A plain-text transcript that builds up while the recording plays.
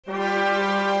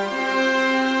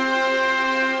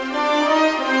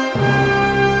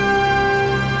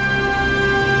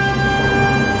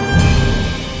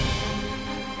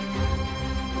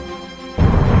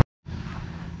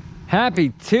Happy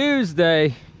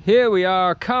Tuesday. Here we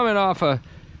are coming off a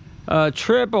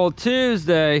triple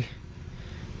Tuesday.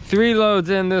 3 loads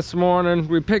in this morning.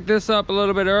 We picked this up a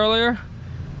little bit earlier.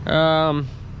 So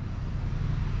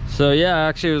yeah,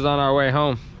 actually it was on our way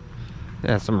home.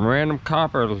 Yeah, some random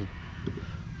copper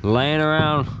laying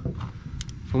around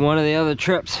from one of the other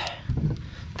trips.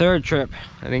 3rd trip.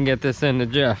 I didn't get this into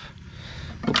Jeff.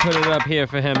 We'll put it up here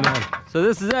for him then. So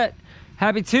this is it.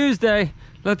 Happy Tuesday.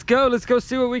 Let's go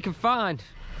see what we can find.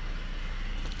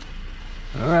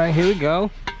 All right, here we go.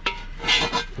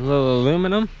 A little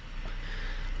aluminum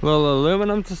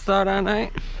to start our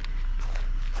night.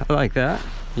 I like that.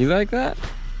 You like that?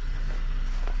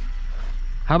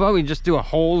 How about we just do a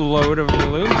whole load of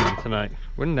aluminum tonight?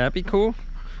 Wouldn't that be cool?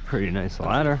 Pretty nice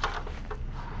ladder.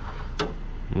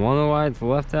 Wonder why it's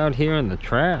left out here in the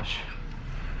trash.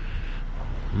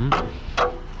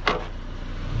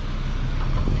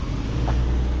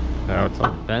 Now it's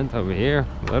all bent over here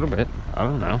a little bit. I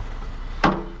don't know.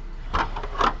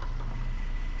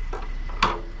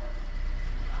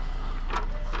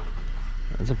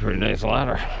 That's a pretty nice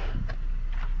ladder.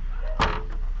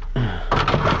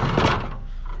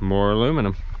 More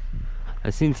aluminum. I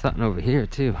seen something over here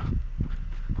too.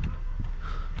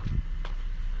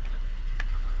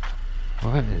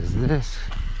 What is this?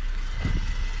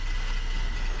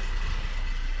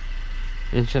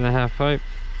 1.5-inch pipe.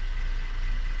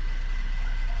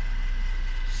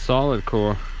 Solid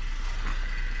core.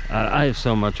 I have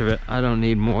so much of it. I don't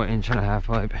need more 1.5-inch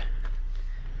pipe.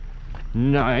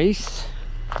 Nice.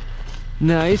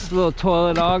 Nice little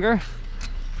toilet auger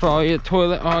for all your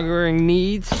toilet augering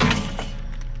needs.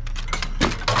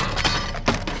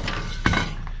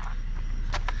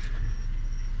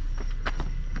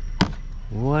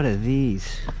 What are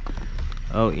these?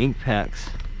 Oh, ink packs.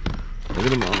 Look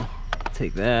at them all.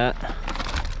 Take that.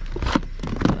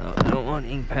 No, I don't want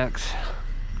ink packs.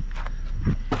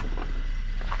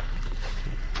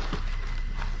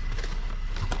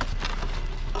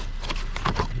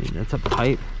 That's a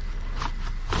pipe.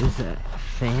 What is that? A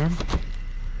fan?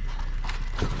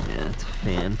 Yeah, it's a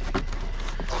fan.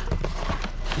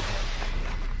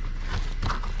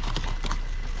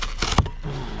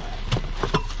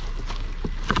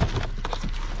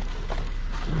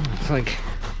 It's like,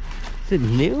 is it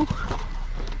new?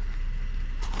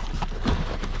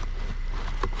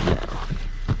 No.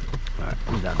 Alright,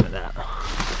 I'm done with that.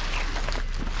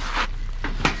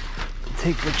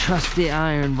 Take the trusty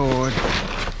iron board.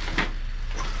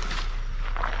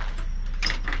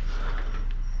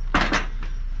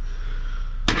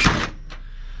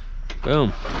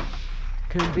 Boom.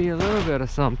 Could be a little bit of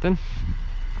something.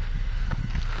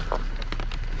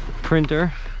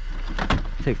 Printer.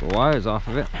 Take the wires off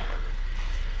of it.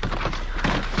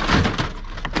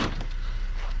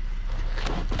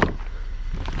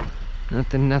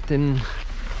 Nothing.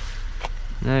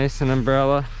 Nice, an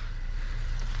umbrella.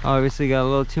 Obviously got a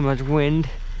little too much wind.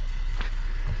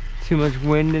 Too much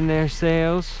wind in their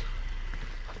sails.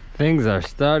 Things are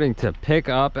starting to pick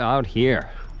up out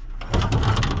here.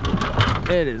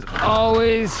 It is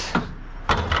always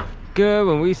good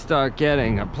when we start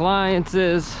getting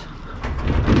appliances.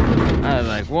 I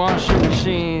like washing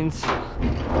machines.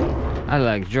 I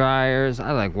like dryers.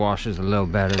 I like washers a little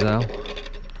better though.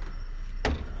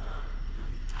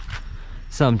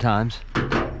 Sometimes.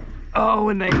 Oh,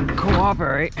 when they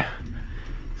cooperate.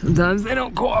 Sometimes they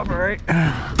don't cooperate.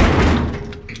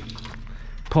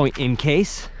 Point in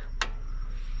case.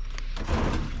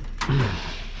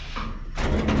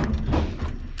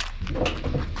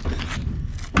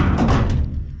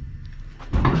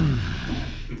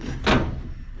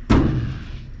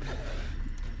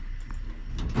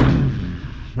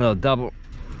 Little double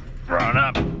run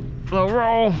up, little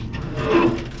roll,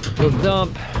 little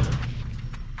dump.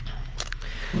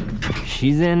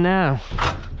 She's in now.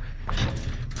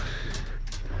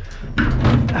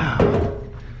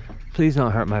 Please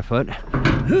don't hurt my foot.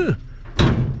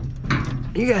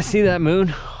 You guys see that moon?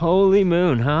 Holy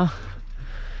moon, huh?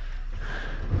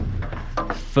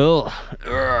 Full.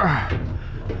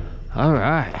 All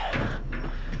right.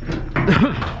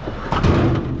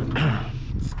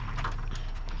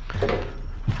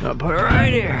 I'll put it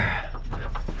right here.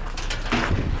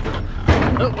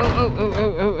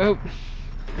 Oh.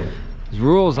 There's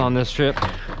rules on this trip.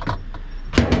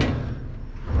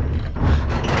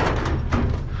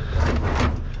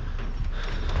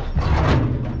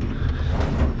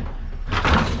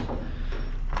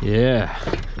 Yeah.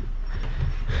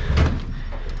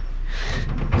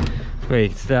 We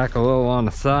can stack a little on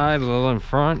the side, a little in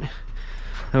front.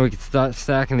 And we can start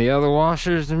stacking the other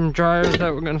washers and dryers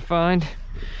that we're gonna find.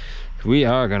 We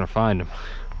are gonna find them.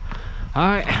 All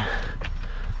right,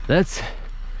 Let's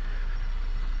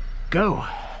go.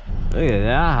 Look at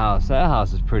that house. That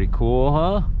house is pretty cool,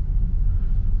 huh?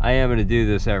 I am gonna do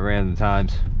this at random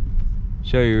times.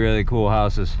 Show you really cool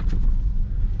houses.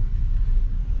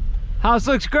 House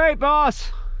looks great,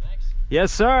 boss. Thanks.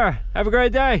 Yes, sir. Have a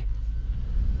great day.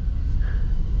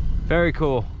 Very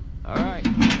cool. All right.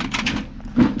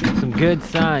 Some good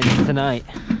signs tonight.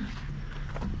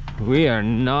 We are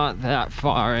not that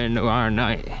far into our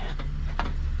night,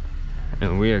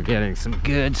 and we are getting some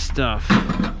good stuff.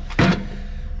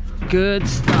 Good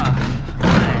stuff.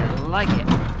 I like it.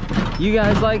 You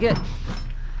guys like it?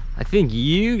 I think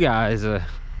you guys are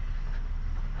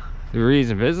the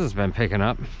reason business has been picking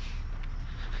up.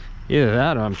 Either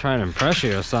that or I'm trying to impress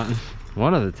you or something.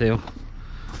 One of the two.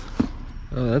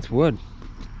 Oh, that's wood.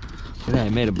 Look at that, I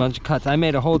made a bunch of cuts. I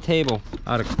made a whole table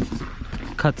out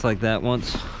of cuts like that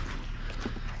once.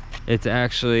 It's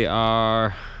actually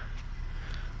our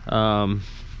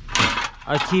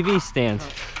TV stand.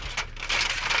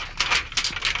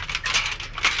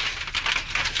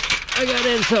 I got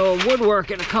into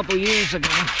woodworking a couple years ago,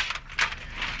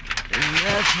 and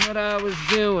that's what I was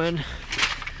doing.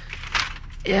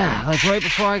 Yeah, like right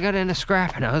before I got into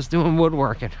scrapping, I was doing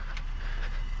woodworking.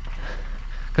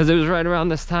 Because it was right around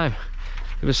this time.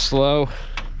 It was slow.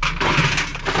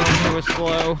 It was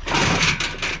slow.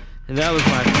 And that was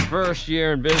my first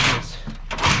year in business.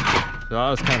 So I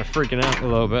was kind of freaking out a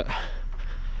little bit.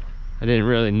 I didn't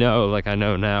really know like I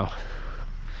know now.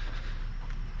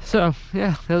 So,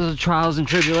 yeah, those are trials and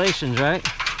tribulations, right?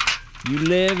 You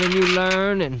live and you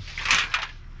learn, and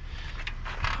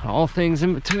all things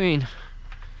in between.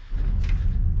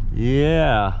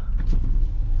 Yeah.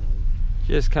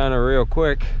 Just kind of real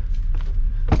quick.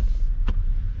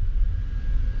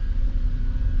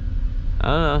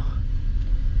 I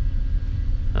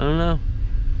don't know.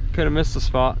 Could have missed the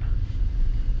spot.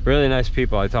 Really nice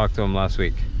people. I talked to them last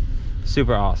week.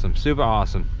 Super awesome. Super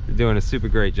awesome. They're doing a super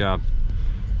great job.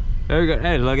 Very good.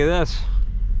 Hey, look at this.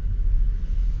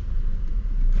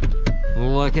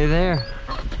 Look at there.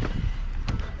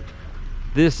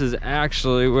 This is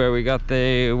actually where we got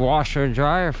the washer and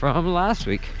dryer from last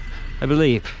week, I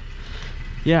believe.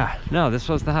 Yeah, no, this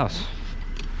was the house.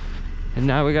 And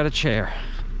now we got a chair.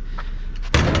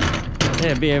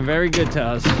 Yeah, being very good to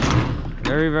us.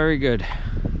 Very, very good.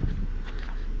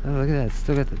 Oh, look at that. It's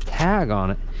still got the tag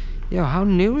on it. Yo, how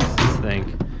new is this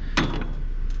thing?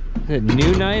 Is it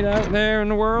new night out there in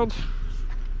the world?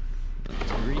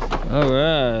 All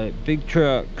right, big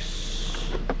trucks.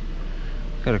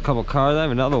 Got a couple cars. I have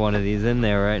another one of these in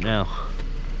there right now.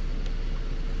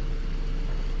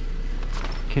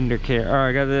 Kinder care. All right,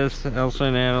 I got this Elsa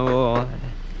and Anna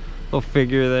little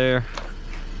figure there.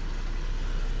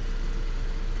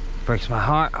 Breaks my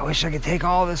heart. I wish I could take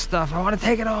all this stuff. I want to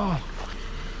take it all.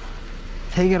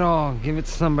 Take it all. Give it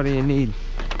to somebody in need.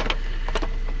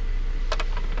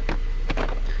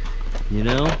 You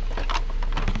know?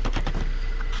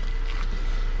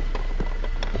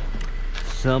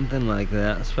 Something like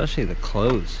that. Especially the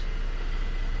clothes.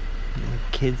 You know,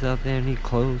 kids out there need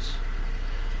clothes.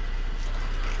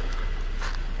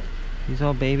 These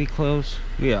all baby clothes?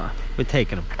 Yeah, we're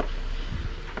taking them.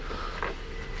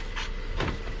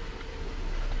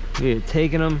 We are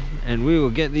taking them, and we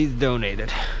will get these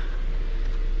donated.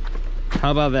 How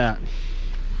about that?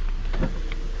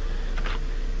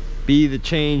 Be the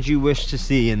change you wish to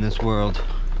see in this world.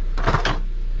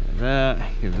 Give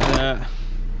that.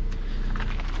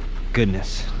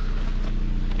 Goodness.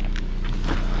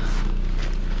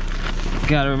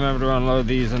 Gotta remember to unload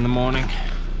these in the morning.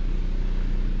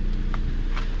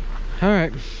 All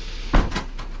right,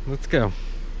 let's go.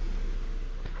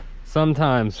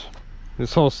 Sometimes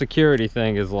this whole security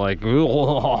thing is like,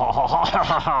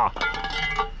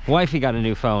 wifey got a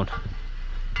new phone,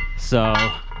 so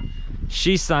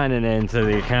she's signing into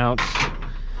the accounts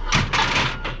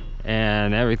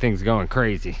and everything's going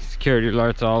crazy. Security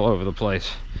alerts all over the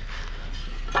place.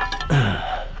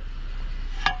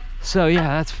 So yeah,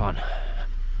 that's fun.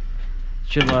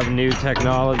 Should love new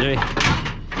technology.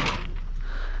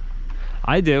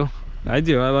 I do. I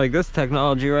like this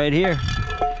technology right here.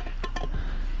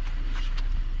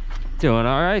 Doing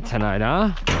all right tonight,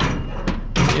 huh?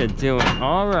 You're doing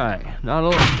all right. Not a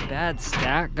little bad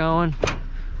stack going.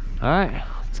 All right,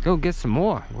 let's go get some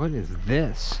more. What is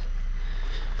this?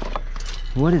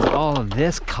 What is all of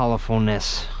this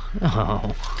colorfulness?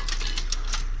 Oh.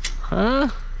 Huh?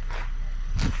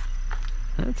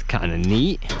 That's kind of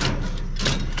neat.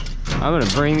 I'm gonna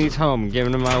bring these home and give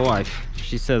them to my wife.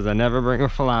 She says I never bring her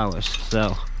flowers,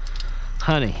 so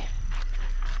honey,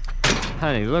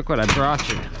 look what I brought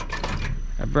you.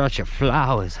 I brought you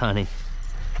flowers, honey.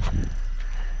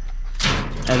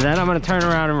 and then I'm gonna turn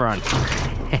around and run.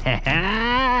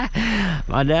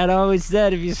 My dad always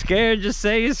said, if you're scared, just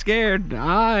say you're scared.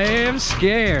 I am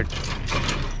scared.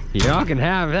 Y'all can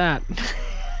have that.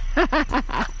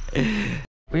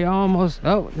 We almost,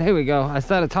 oh, there we go. I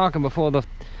started talking before the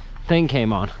thing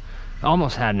came on.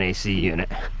 Almost had an AC unit.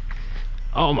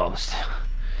 Almost.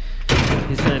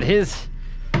 He said his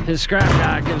scrap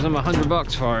guy gives him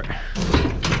 $100 for it.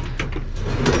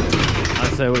 I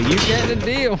said, well, you get a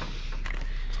deal.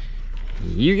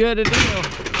 You get a deal.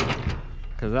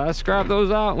 Cause I scrap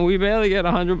those out and we barely get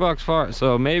 $100 for it.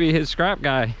 So maybe his scrap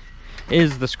guy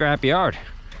is the scrap yard.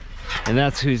 And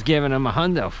that's who's giving him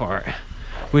 $100 for it.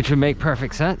 Which would make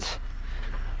perfect sense.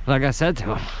 Like I said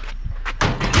to him.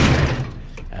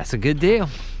 That's a good deal.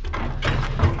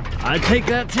 I'd take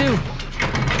that too.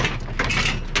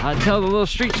 I'd tell the little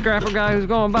street scrapper guy who's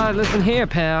going by, listen here,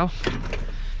 pal.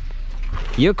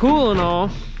 You're cool and all.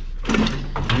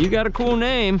 You got a cool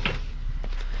name.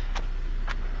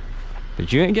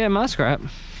 But you ain't getting my scrap.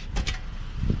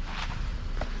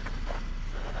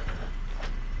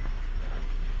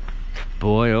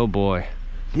 Boy, oh boy.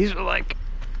 These are like...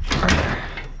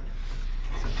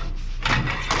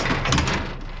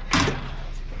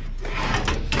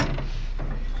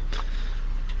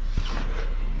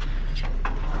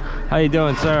 How you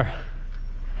doing, sir?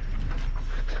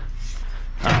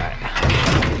 All right.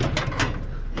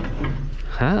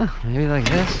 Huh? Maybe like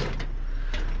this?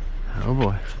 Oh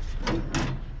boy.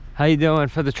 How you doing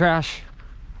for the trash?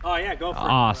 Oh yeah, go for it.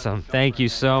 Awesome. Thank you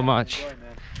so much. Enjoy,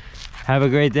 have a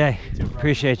great day.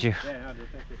 Appreciate you. Yeah, no, dude,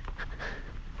 thank you.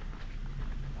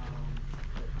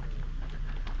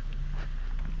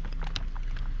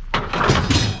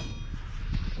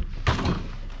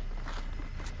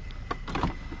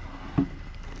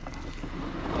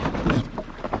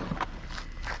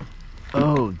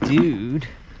 Oh, dude.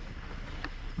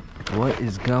 What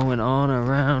is going on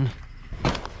around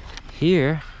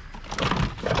here?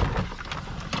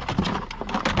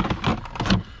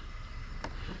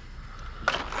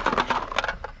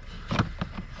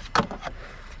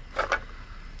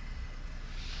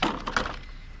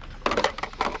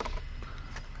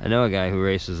 I know a guy who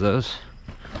races those.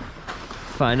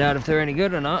 Find out if they're any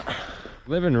good or not.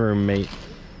 Living room mate.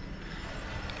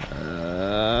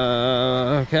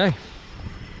 Okay.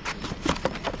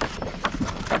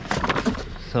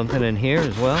 Something in here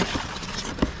as well.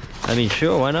 I mean,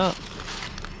 sure, why not?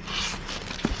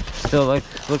 Still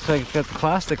looks like it's got the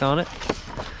plastic on it.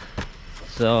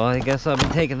 So I guess I'll be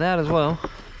taking that as well.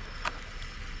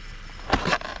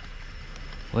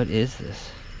 What is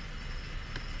this?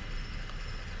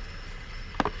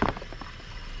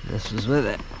 This was with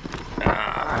it.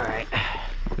 Alright.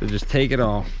 We'll just take it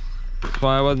all. That's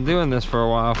why I wasn't doing this for a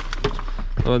while.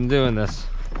 I wasn't doing this.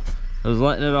 I was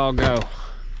letting it all go.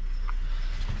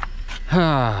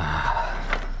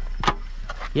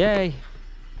 Yay.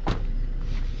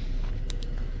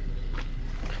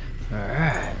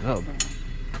 Alright, little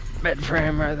bed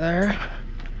frame right there.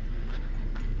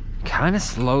 Kind of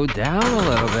slowed down a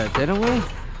little bit, didn't we?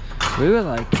 We were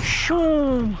like,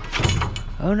 shoom.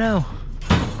 Oh no.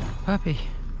 Puppy.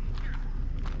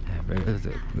 Amber's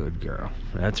a good girl.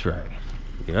 That's right.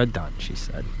 You're done, she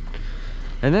said.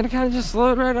 And then it kind of just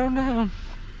slowed right on down.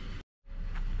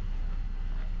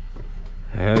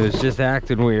 It was just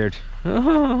acting weird.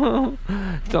 Don't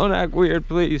act weird,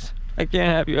 please. I can't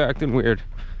have you acting weird.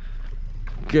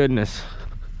 Goodness.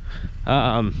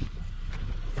 Yeah,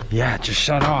 it just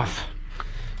shut off.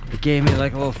 It gave me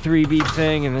like a little 3 beep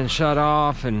thing and then shut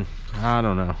off, and I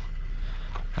don't know.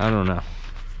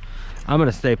 I'm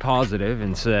gonna stay positive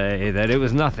and say that it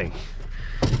was nothing.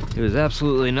 It was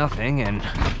absolutely nothing, and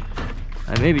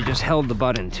I maybe just held the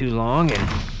button too long, and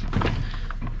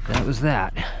that was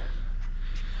that.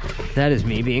 That is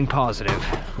me being positive.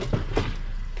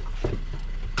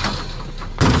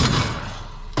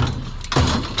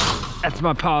 That's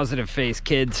my positive face,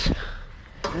 kids.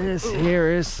 This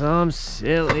here is some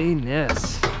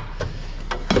silliness.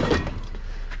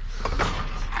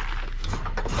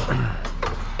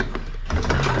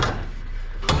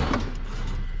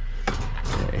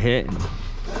 Hitting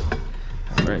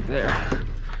right there.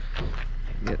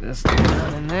 Get this thing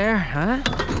down in there, huh?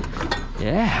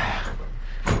 Yeah.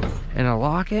 And I'll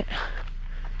lock it.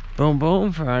 Boom,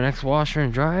 boom, for our next washer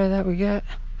and dryer that we get.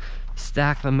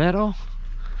 Stack the metal.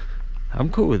 I'm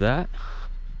cool with that.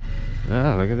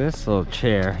 Oh, look at this little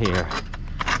chair here.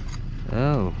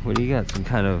 Oh, what do you got? Some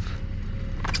kind of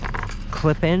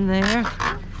clip in there?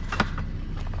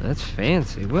 That's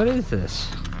fancy. What is this?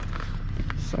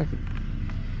 It's like,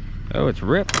 oh, it's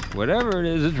ripped. Whatever it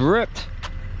is, it's ripped.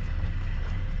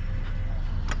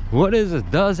 What is it?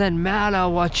 Doesn't matter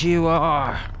what you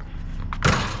are.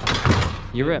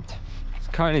 You ripped. This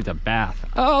car needs a bath.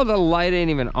 Oh, the light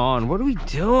ain't even on. What are we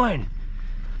doing?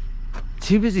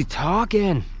 Too busy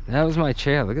talking. That was my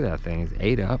chair. Look at that thing. It's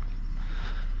ate up.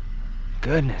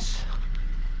 Goodness.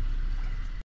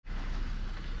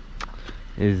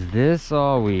 Is this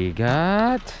all we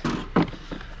got?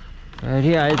 Right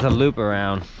here, I had to loop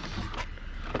around.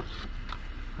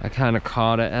 I kind of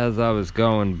caught it as I was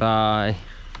going by.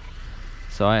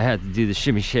 So I had to do the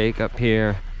shimmy shake up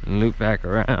here and loop back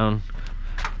around.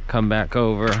 Come back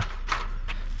over.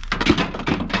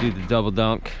 Do the double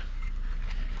dunk.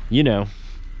 You know.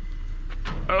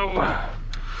 Oh.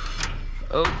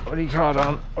 Oh, what are you caught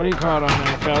on? What are you caught on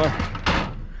there, fella?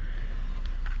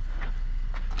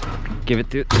 Give it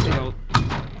through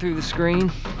the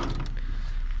screen.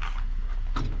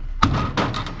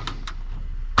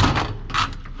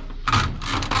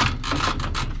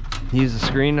 Use the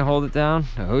screen to hold it down.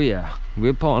 Oh yeah,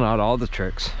 we're pulling out all the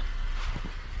tricks.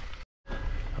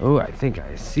 Oh, I think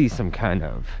I see some kind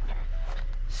of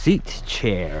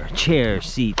chair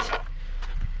seat.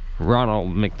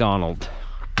 Ronald McDonald.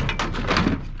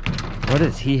 What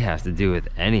does he have to do with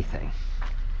anything?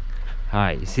 All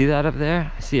right, you see that up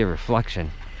there? I see a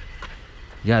reflection.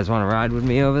 You guys want to ride with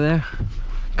me over there?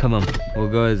 Come on, we'll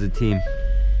go as a team.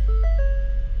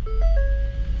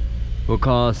 We'll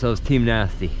call ourselves Team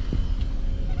Nasty.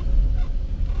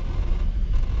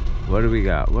 What do we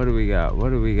got? What do we got?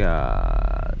 What do we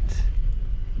got?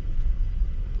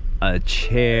 A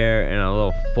chair and a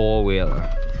little four-wheeler.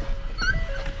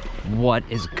 What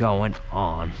is going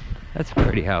on? That's a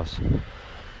pretty house.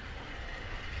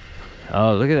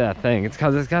 Oh, look at that thing. It's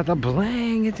because it's got the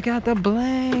bling. It's got the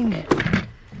bling.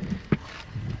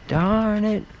 Darn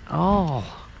it all.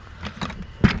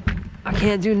 I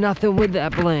can't do nothing with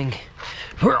that bling.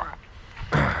 Grab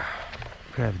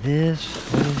this.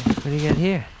 What do you got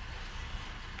here?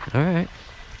 All right.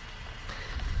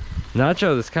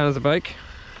 Nacho, this counts as a bike?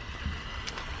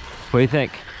 What do you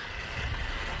think?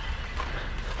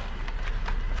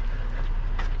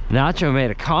 Nacho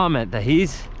made a comment that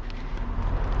he's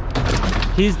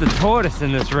the tortoise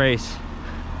in this race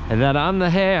and that I'm the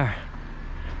hare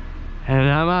and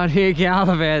I'm out here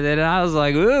gallivanting, and I was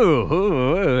like,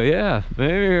 ooh, yeah,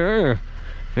 maybe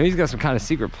he's got some kind of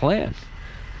secret plan.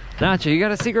 Nacho, you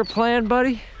got a secret plan,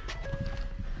 buddy?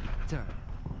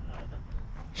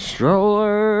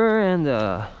 Stroller and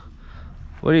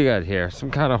what do you got here? Some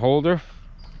kind of holder?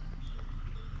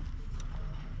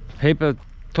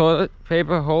 Toilet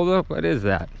paper holder? What is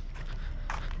that?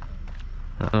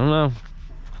 I don't know.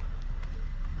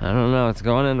 It's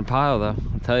going in a pile though,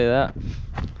 I'll tell you that.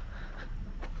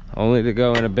 Only to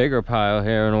go in a bigger pile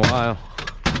here in a while.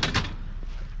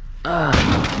 At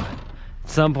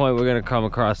some point we're gonna come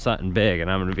across something big and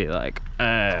I'm gonna be like,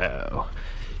 oh,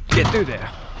 get through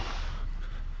there.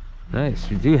 Nice,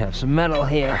 we do have some metal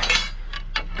here.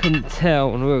 Couldn't tell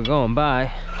when we were going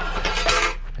by.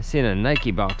 I seen a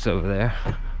Nike box over there.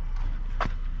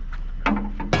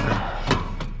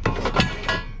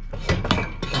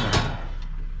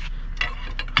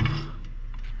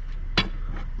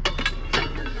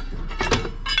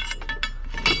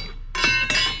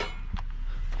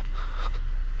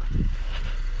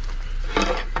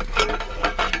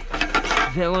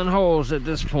 Filling holes at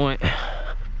this point.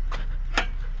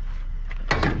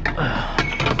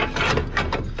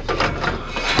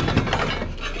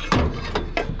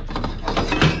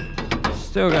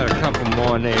 Still got a couple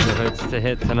more neighborhoods to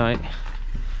hit tonight.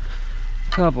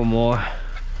 Couple more.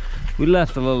 We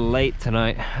left a little late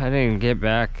tonight. I didn't get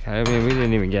back. I mean, we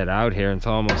didn't even get out here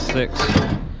until almost 6.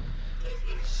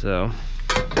 So.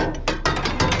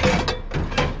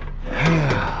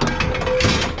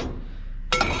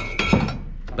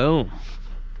 Boom.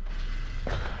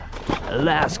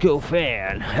 Alaska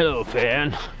fan. Hello,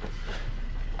 fan.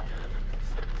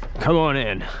 Come on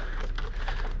in.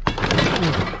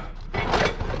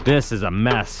 This is a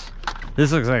mess.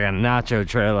 This looks like a nacho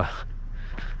trailer.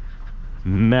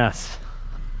 Mess.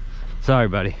 Sorry,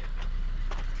 buddy.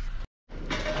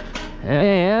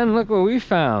 And look what we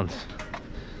found.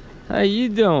 How you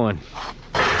doing?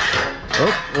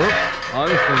 Oh.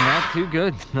 Obviously not too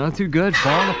good. Not too good.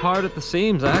 Falling apart at the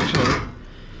seams, actually.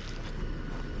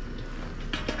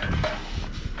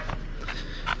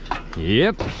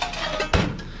 Yep.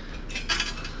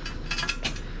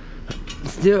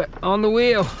 Let's do it. On the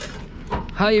wheel.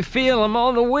 How you feel? I'm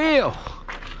on the wheel.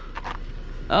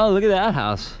 Oh, look at that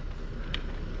house.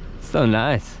 So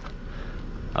nice.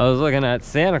 I was looking at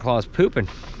Santa Claus pooping.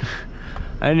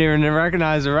 I didn't even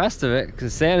recognize the rest of it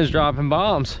because Santa's dropping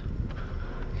bombs.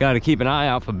 Got to keep an eye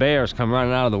out for bears come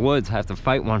running out of the woods. Have to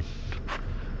fight one.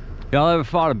 Y'all ever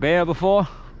fought a bear before?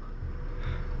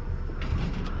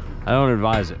 I don't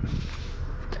advise it.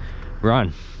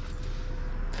 Run.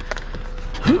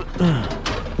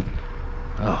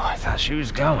 Oh, I thought she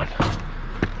was going.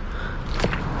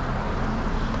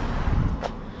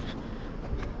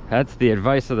 That's the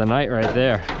advice of the night right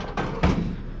there.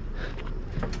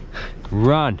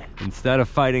 Run instead of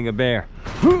fighting a bear.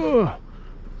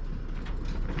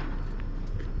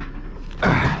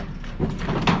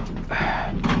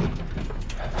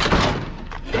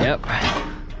 Yep.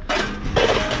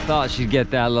 Thought she'd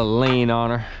get that little lean on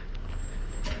her.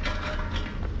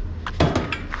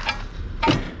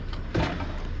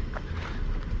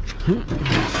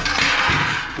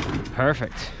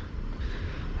 Perfect.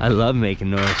 I love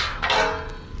making noise.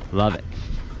 Love it.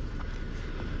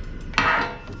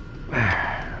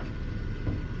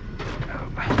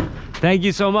 Thank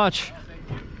you so much.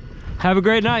 Have a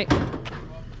great night.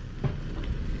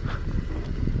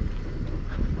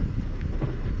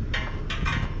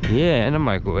 Yeah, and a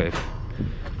microwave.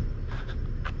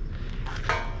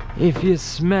 If you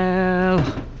smell...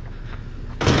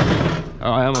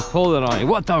 Oh, I'm gonna pull it on you.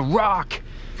 What the rock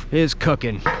is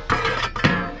cooking?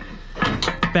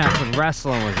 Back when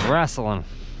wrestling was wrestling.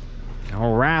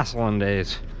 Oh, wrestling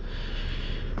days.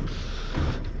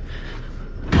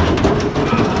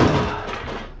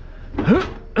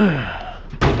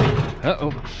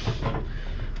 Uh-oh.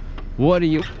 What do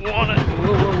you want to...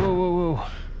 Whoa, whoa, whoa, whoa, whoa.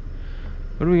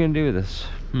 What are we gonna do with this?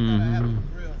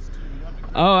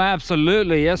 Oh,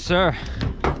 absolutely. Yes, sir.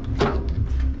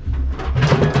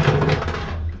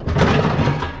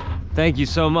 Thank you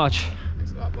so much.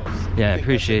 Thanks a lot, boss. Yeah, I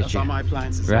appreciate that's you. all my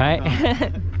appliances. Right?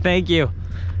 Thank you.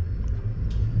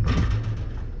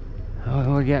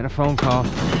 Oh, we're getting a phone call.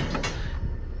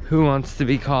 Who wants to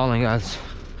be calling us?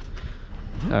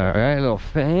 All right, little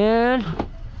fan.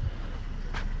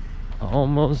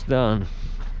 Almost done.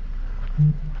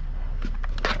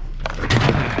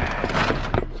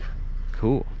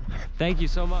 Cool. Thank you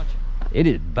so much. It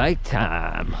is bike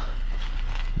time.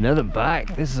 Another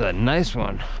bike. This is a nice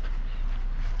one.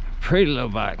 Pretty little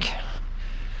bike.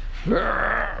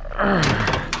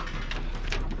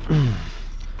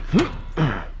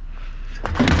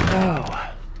 Oh.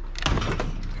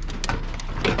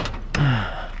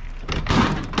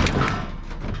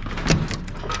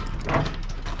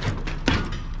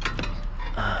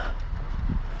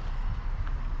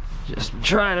 Just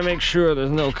trying to make sure there's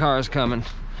no cars coming,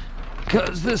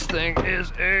 because this thing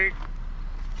is a...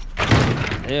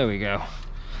 There we go.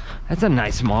 That's a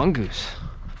nice mongoose.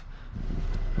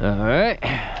 All right.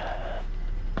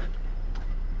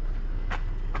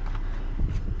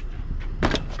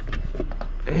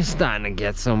 It's starting to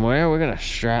get somewhere. We're gonna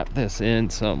strap this in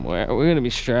somewhere. We're gonna be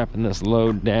strapping this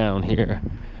load down here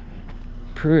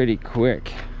pretty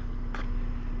quick.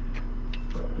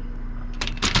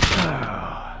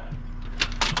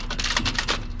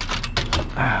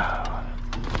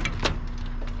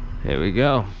 Here we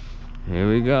go. Here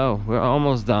we go. We're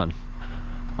almost done.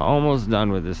 Almost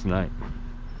done with this night.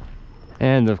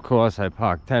 And of course, I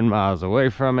parked 10 miles away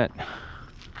from it,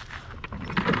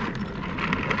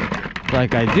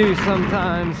 like I do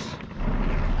sometimes.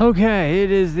 Okay,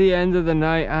 it is the end of the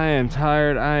night. I am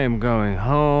tired. I am going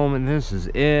home, and this is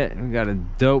it. We got a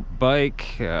dope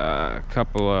bike, a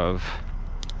couple of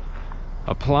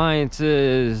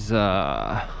appliances.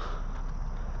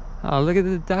 Oh, look at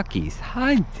the duckies.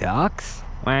 Hi, ducks.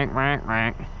 Wank, wank,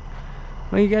 wank.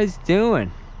 What are you guys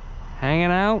doing? Hanging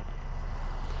out?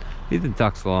 Leave the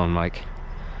ducks alone, Mike.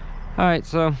 All right,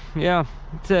 so yeah,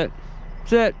 that's it.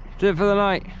 That's it. That's it for the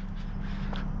night.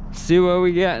 See what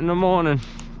we get in the morning.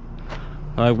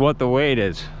 Like what the wait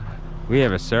is. We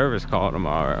have a service call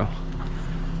tomorrow.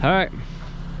 All right.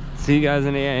 See you guys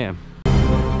in the AM.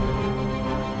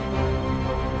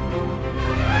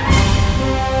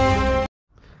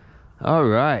 All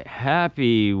right,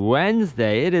 happy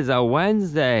Wednesday. It is a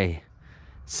Wednesday.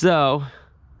 So,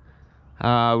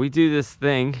 we do this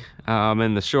thing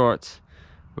in the shorts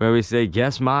where we say,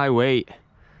 guess my weight.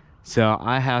 So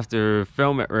I have to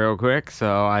film it real quick.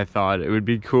 So I thought it would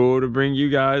be cool to bring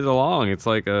you guys along. It's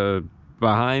like a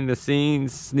behind the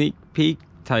scenes sneak peek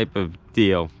type of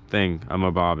deal thing I'm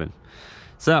a bobbing.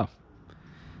 So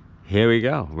here we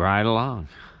go, ride along.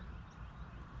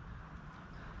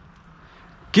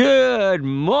 Good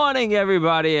morning,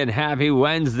 everybody, and happy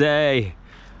Wednesday.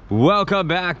 Welcome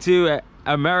back to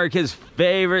America's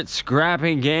favorite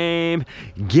scrapping game,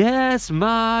 Guess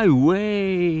My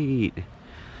Weight.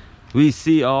 We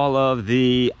see all of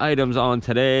the items on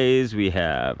today's. We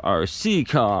have RC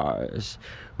cars.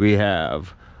 We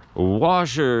have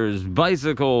washers,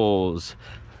 bicycles,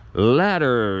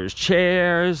 ladders,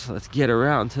 chairs. Let's get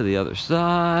around to the other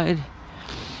side.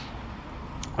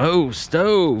 Oh,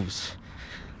 stoves.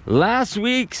 Last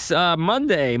week's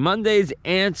Monday's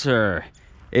answer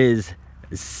is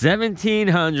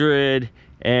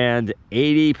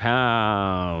 1,780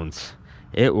 pounds.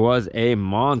 It was a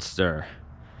monster.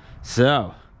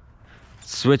 So,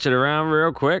 switch it around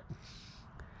real quick.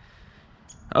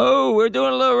 Oh, we're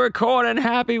doing a little recording.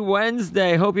 Happy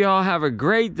Wednesday. Hope you all have a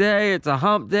great day. It's a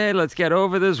hump day. Let's get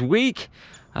over this week.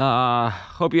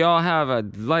 Hope you all have a,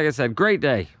 like I said, great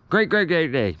day. Great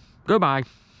day. Goodbye.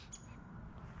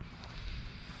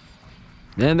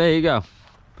 And there you go.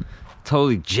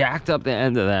 Totally jacked up the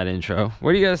end of that intro.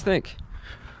 What do you guys think?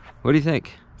 What do you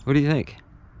think? What do you think?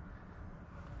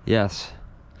 Yes.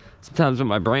 Sometimes when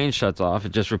my brain shuts off,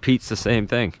 it just repeats the same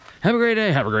thing. Have a great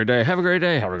day, have a great day, have a great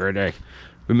day, have a great day.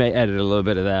 We may edit a little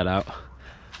bit of that out.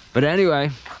 But anyway,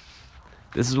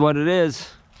 this is what it is.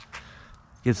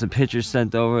 Get some pictures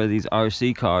sent over of these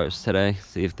RC cars today.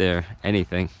 See if they're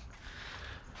anything.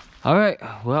 All right,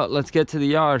 well, let's get to the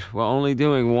yard. We're only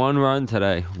doing one run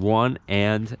today. One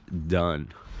and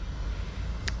done.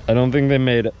 I don't think they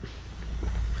made it.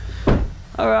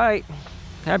 All right,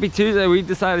 happy Tuesday. We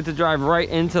decided to drive right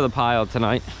into the pile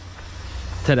tonight.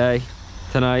 Today,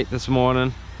 tonight, this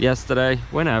morning, yesterday,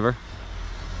 whenever.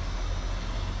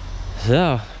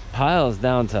 So, pile is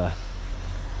down to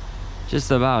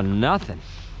just about nothing.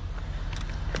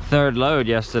 Third load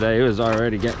yesterday, it was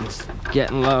already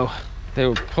getting low. They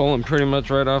were pulling pretty much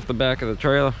right off the back of the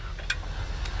trailer.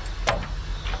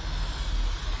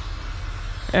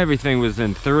 Everything was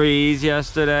in threes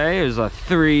yesterday. It was a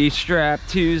 3-strap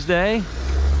Tuesday.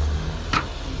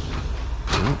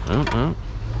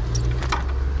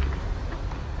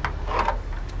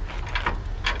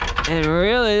 And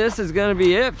really, this is gonna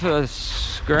be it for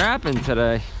scrapping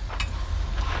today.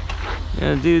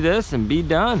 Gonna do this and be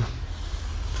done.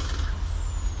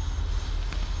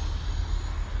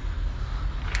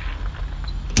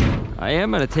 I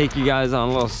am gonna take you guys on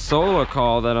a little solar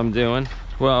call that I'm doing.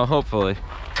 Well, hopefully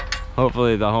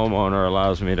the homeowner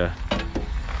allows me to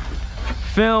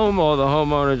film, or the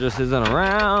homeowner just isn't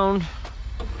around.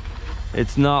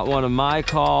 It's not one of my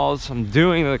calls. I'm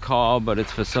doing the call, but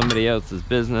it's for somebody else's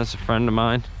business, a friend of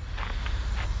mine.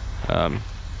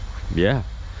 Yeah.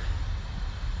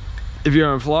 If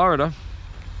you're in Florida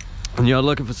and you're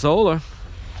looking for solar,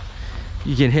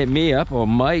 you can hit me up or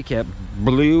Mike at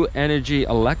Blue Energy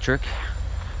Electric.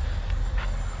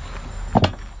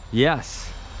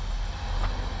 Yes,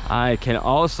 I can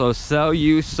also sell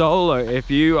you solar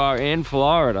if you are in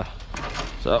Florida.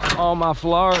 So all my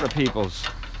Florida peoples,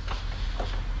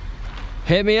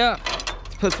 hit me up.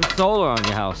 Let's put some solar on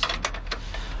your house.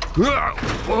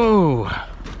 Whoa.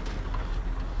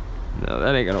 No,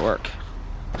 that ain't gonna work.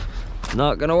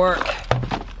 Not gonna work.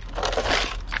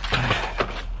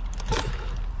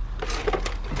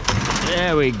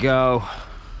 There we go.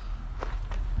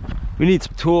 We need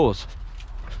some tools.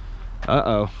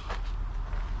 Uh-oh.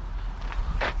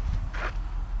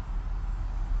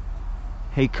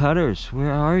 Hey, Cutters,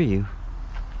 where are you?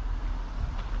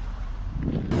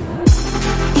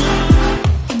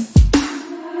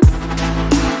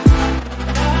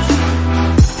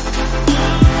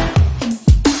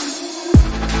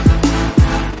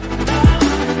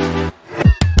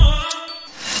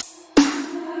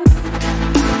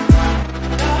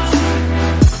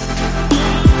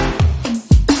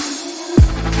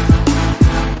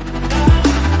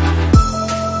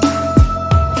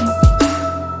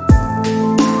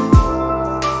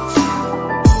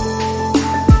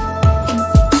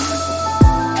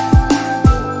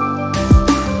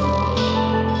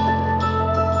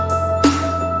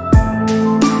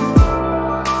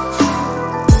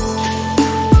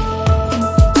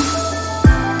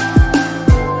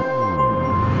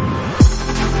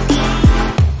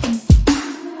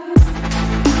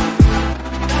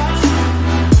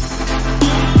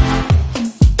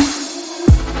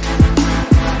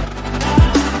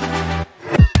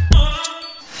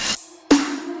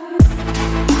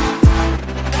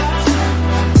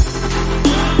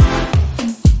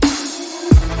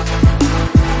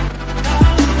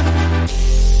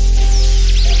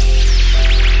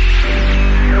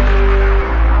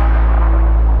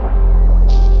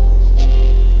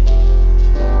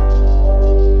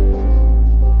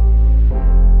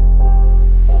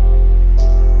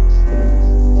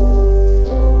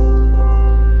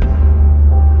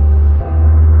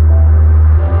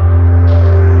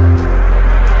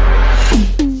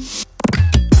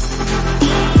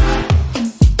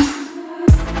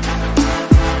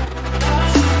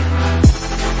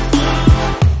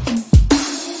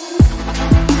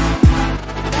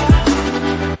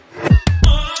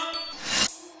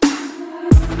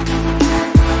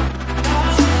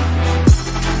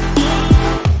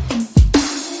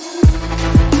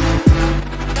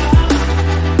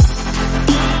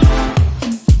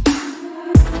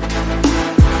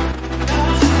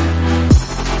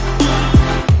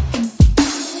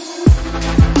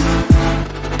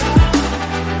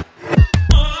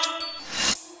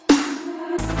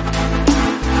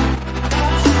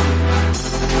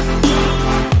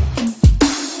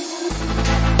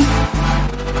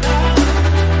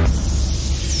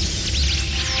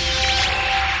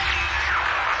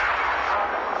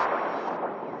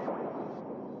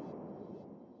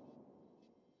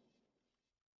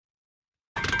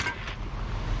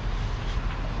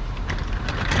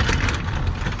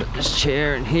 this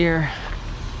chair in here.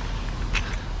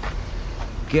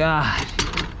 God,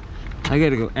 I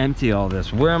gotta go empty all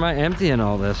this. Where am I emptying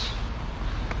all this?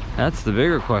 That's the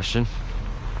bigger question.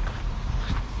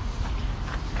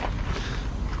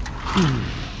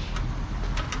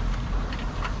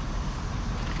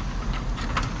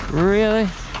 Really?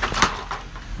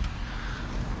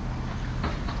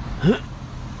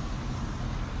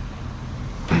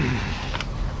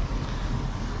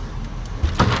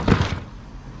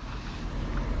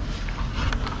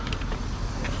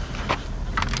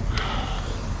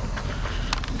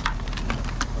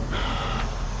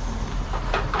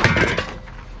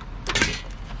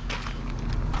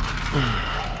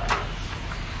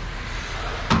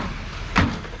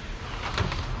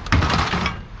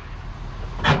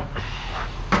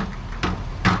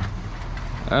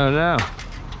 Oh no.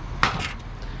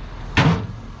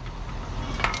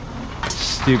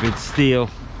 Stupid steel.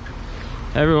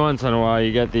 Every once in a while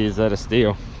you get these that are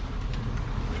steel.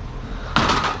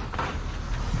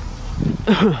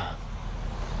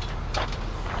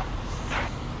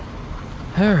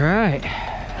 All right.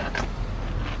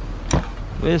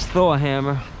 Where's Thor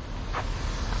hammer?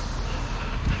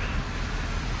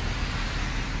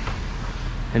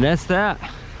 And that's that.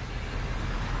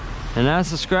 And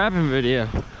that's the scrapping video.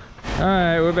 All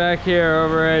right, we're back here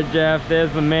over at Jeff.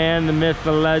 There's the man, the myth,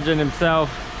 the legend himself.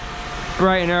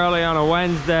 Bright and early on a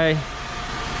Wednesday.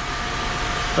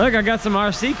 Look, I got some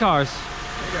RC cars.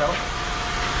 There you go.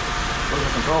 Where's the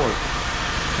controllers?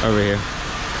 Over here.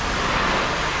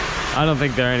 I don't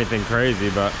think they're anything crazy,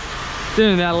 but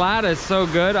dude, that ladder is so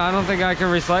good. I don't think I can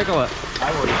recycle it.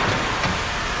 I would.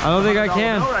 I don't think I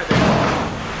can. Right there.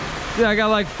 Yeah, I got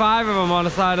like 5 of them on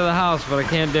the side of the house, but I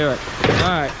can't do it. All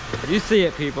right, you see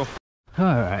it, people. All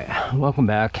right, welcome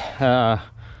back.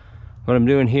 What I'm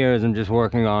doing here is I'm just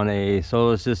working on a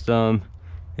solar system.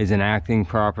 Isn't acting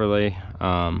properly.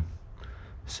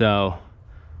 So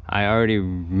I already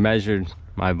measured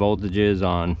my voltages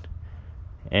on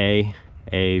A,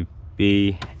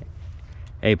 B,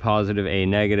 A positive, A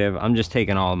negative. I'm just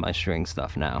taking all of my string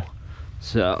stuff now.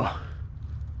 So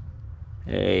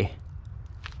A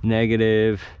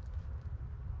negative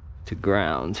to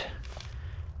ground,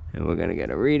 and we're gonna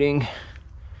get a reading.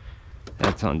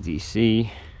 That's on DC.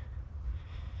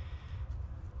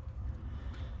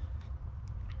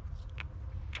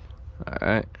 All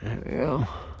right, there we go.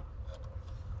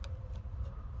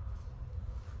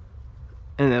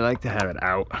 And they like to have it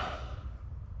out.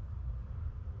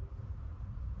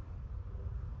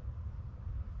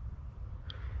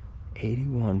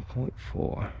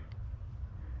 .4.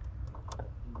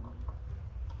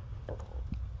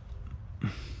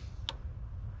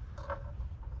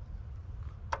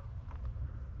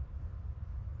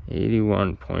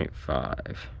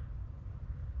 81.5.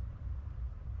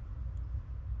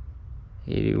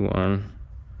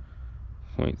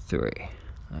 81.3.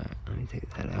 All right, let me take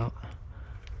that out.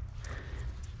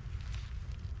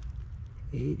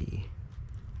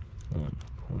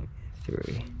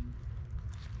 81.3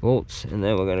 volts, and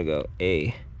then we're gonna go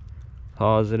A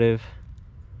positive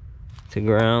to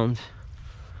ground.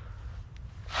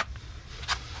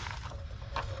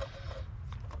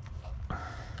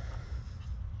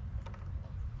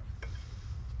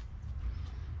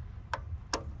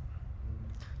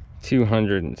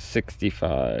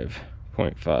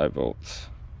 $265.5 volts.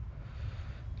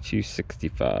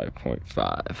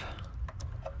 265.5.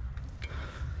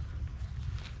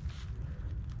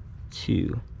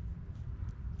 2.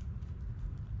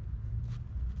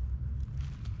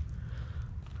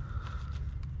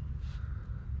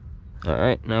 All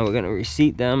right, now we're gonna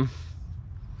reseat them.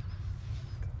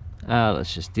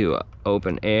 Let's just do a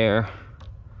open air.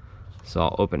 It's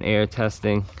all open air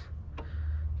testing.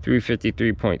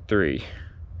 353.3.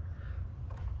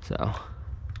 So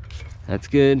that's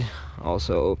good.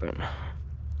 Also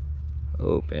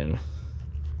open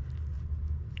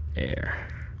air.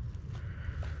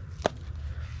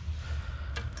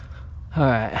 All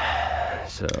right,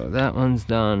 so that one's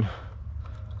done.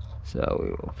 So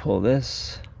we will pull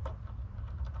this.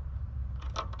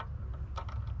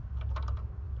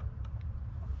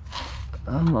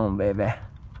 Come on, baby.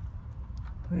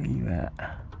 Where you at?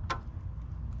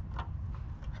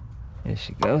 There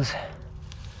she goes.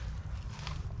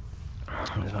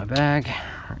 There's my bag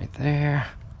right there.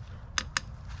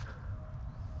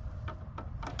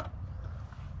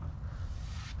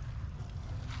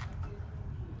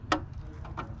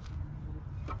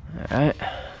 All right.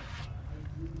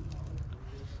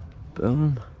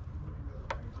 Boom.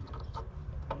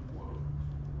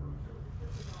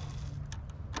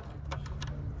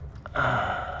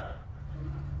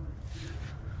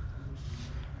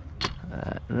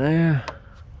 there.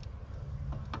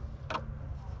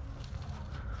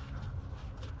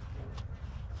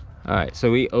 All right,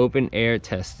 so we open air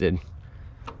tested.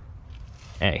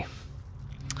 Hey,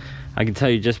 I can tell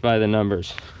you just by the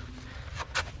numbers,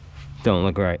 don't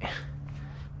look right.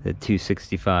 The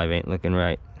 265 ain't looking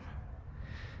right.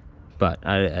 But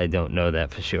I don't know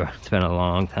that for sure. It's been a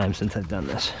long time since I've done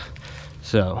this.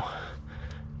 So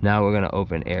now we're gonna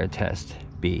open air test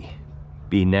B.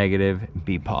 B negative,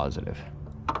 B positive.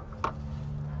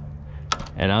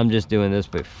 And I'm just doing this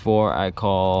before I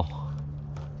call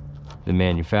the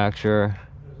manufacturer,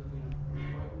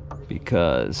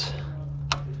 because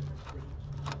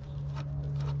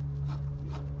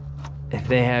if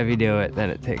they have you do it, then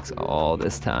it takes all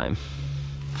this time.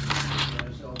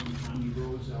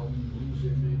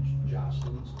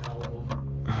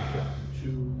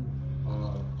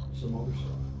 Some other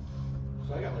stuff.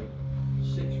 So I got like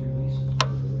 6 releases for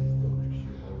next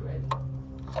year already.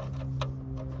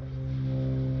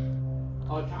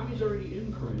 Tommy's already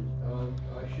in print.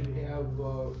 I should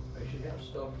have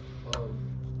stuff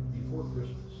before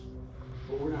Christmas.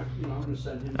 But we're not, you know, I'm gonna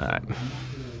send him. All right. I'm not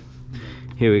gonna,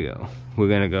 Here we go. We're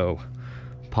gonna go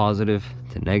positive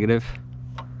to negative.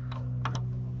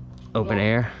 Open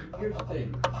air. Here's the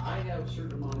thing. I have a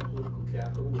certain amount of political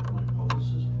capital with my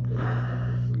publicist that I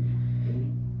have for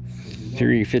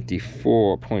free.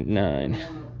 354.9.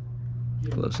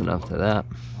 Close enough to that. I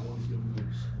want to give them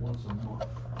this once a month.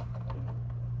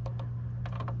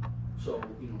 So,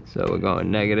 you know, So we're going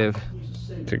negative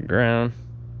to ground.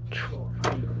 so I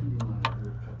kind of monitor a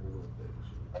couple little things.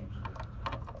 So it keeps it.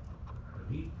 But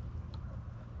he,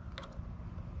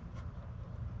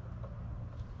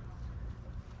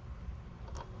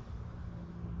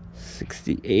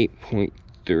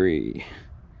 68.3.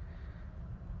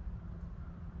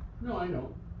 no, I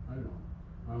know.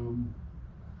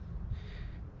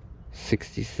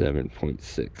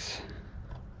 67.6.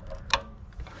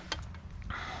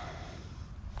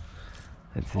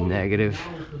 That's a negative.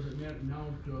 Now, does it matter? Now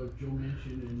Joe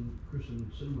Manchin and Chris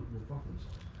and Cinema will fuck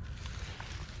themselves.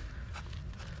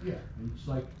 Yeah, and it's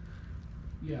like,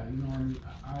 yeah, you know, I mean,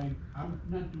 I'm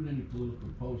not doing any political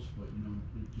posts, but, you know,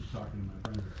 just talking to my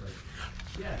friends, it's like,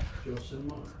 yeah, Joe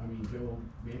Cinema, I mean, Joe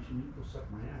Manchin, you go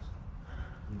suck my ass.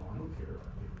 You know, I don't care.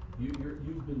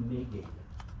 You've been negated.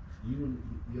 You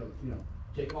know,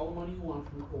 take all the money you want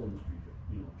from the coal industry,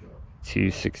 you know, Joe.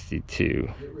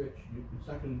 262. Get rich. It's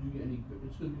not going to do you any good.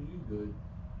 It's going to do you good,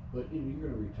 but you know, you're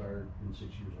going to retire in 6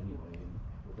 years anyway, and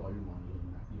with all your money, and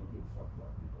you don't give a fuck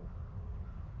about people.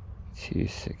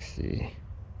 260.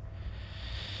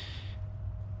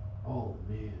 Oh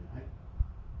man,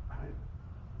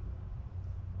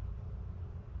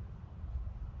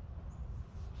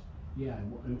 yeah,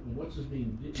 and what's his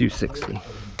name? 260. You know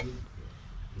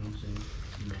what I'm saying?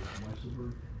 You know,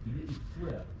 Weisselberg, he didn't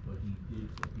flip, but he did.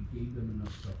 He gave them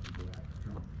enough stuff to go after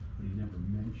Trump, but he never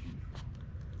mentioned Trump.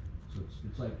 So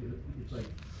it's like,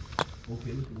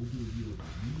 okay, look, we'll do a deal. You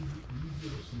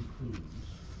give us some clues.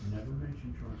 Never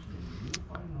mention Trump's name. You'll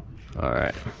find out the shit. All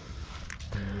right.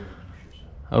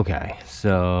 Okay,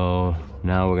 so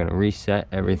now we're gonna reset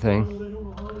everything. Well, they don't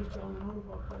know how they found out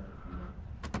about that.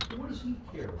 You know? What does he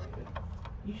care, right?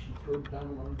 He should throw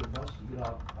down under the bus to get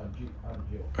out of jail.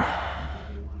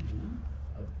 They want him?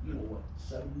 You know what,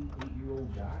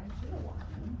 78-year-old guy? They don't want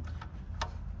him.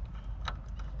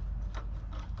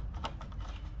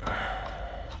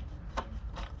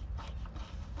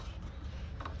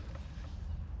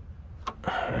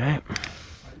 All right.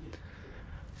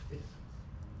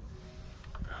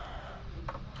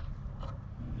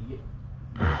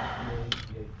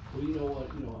 Well, you know what,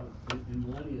 and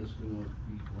Melania is going to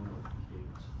be one of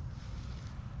David's.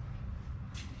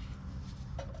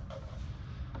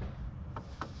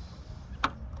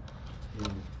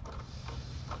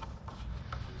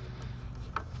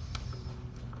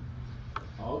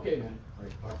 Okay, man. All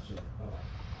right, talk soon.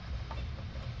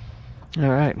 Bye-bye.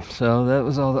 All right, so that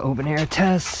was all the open air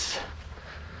tests.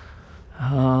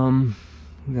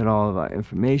 We got all of our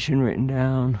information written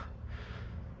down.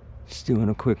 Just doing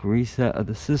a quick reset of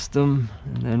the system,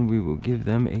 and then we will give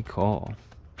them a call.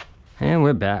 And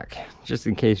we're back. Just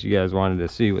in case you guys wanted to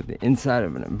see what the inside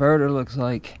of an inverter looks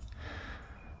like,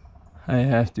 I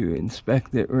have to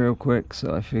inspect it real quick,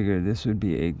 so I figured this would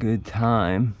be a good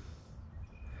time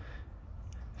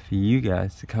for you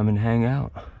guys to come and hang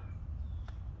out.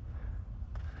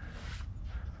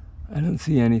 I don't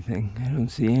see anything. I don't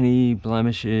see any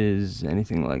blemishes,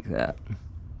 anything like that.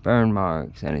 Burn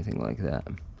marks, anything like that.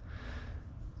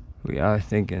 We are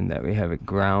thinking that we have a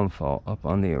ground fault up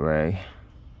on the array.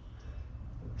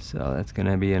 So that's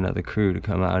gonna be another crew to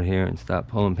come out here and start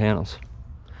pulling panels.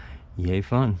 Yay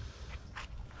fun.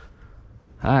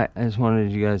 Alright, I just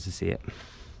wanted you guys to see it.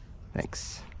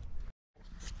 Thanks.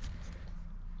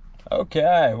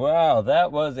 Okay, wow,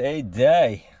 that was a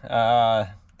day. Did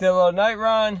a little night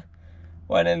run.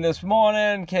 Went in this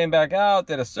morning, came back out,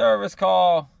 did a service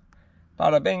call.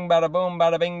 Bada bing, bada boom,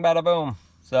 bada bing, bada boom.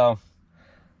 So,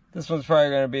 this one's probably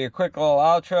going to be a quick little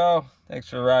outro. Thanks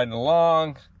for riding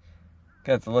along.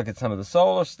 Got to look at some of the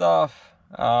solar stuff.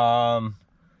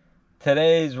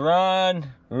 Today's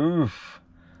run, oof.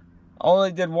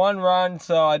 Only did one run,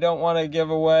 so I don't want to give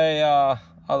away a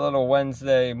little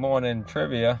Wednesday morning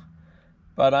trivia.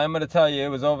 But I'm going to tell you, it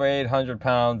was over 800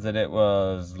 pounds and it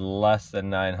was less than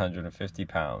 950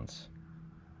 pounds.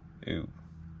 Ooh.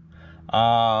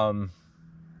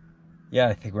 Yeah,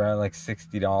 I think we're at like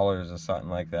 $60 or something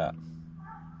like that.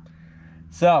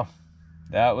 So,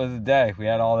 that was the day. We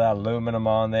had all that aluminum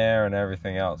on there and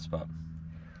everything else. But,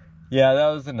 yeah, that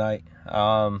was the night.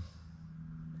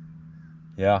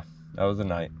 Yeah, that was the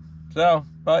night. So,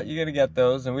 but you're going to get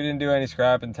those. And we didn't do any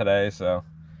scrapping today, so.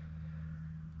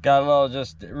 Got a little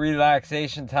just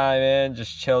relaxation time in.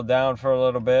 Just chilled down for a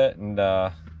little bit. And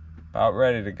about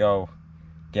ready to go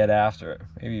get after it.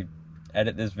 Maybe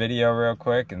edit this video real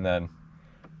quick and then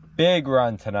big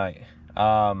run tonight.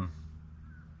 I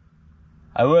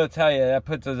will tell you that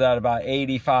puts us at about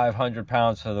 8,500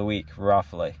 pounds for the week,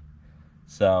 roughly.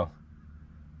 So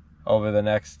over the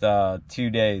next 2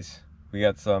 days, we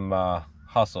got some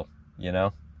hustle, you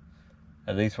know.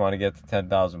 At least want to get to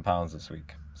 10,000 pounds this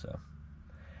week. So,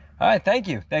 all right, thank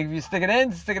you. Thank you for sticking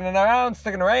in, sticking around,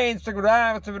 sticking around, sticking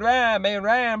around, for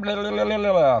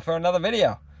another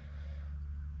video.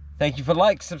 Thank you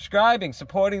for subscribing,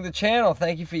 supporting the channel.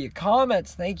 Thank you for your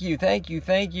comments. Thank you, thank you,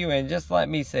 thank you. And just let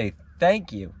me say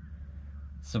thank you.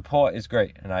 Support is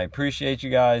great. And I appreciate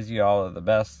you guys. You all are the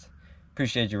best.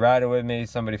 Appreciate you riding with me.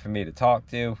 Somebody for me to talk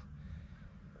to.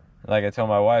 Like I told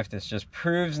my wife, this just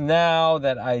proves now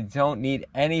that I don't need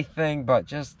anything but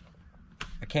just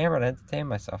a camera to entertain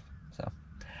myself. So,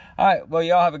 all right. Well,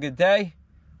 y'all have a good day.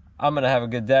 I'm going to have a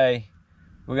good day.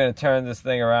 We're going to turn this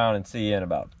thing around and see you in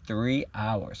about 3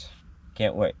 hours.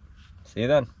 Can't wait. See you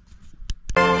then.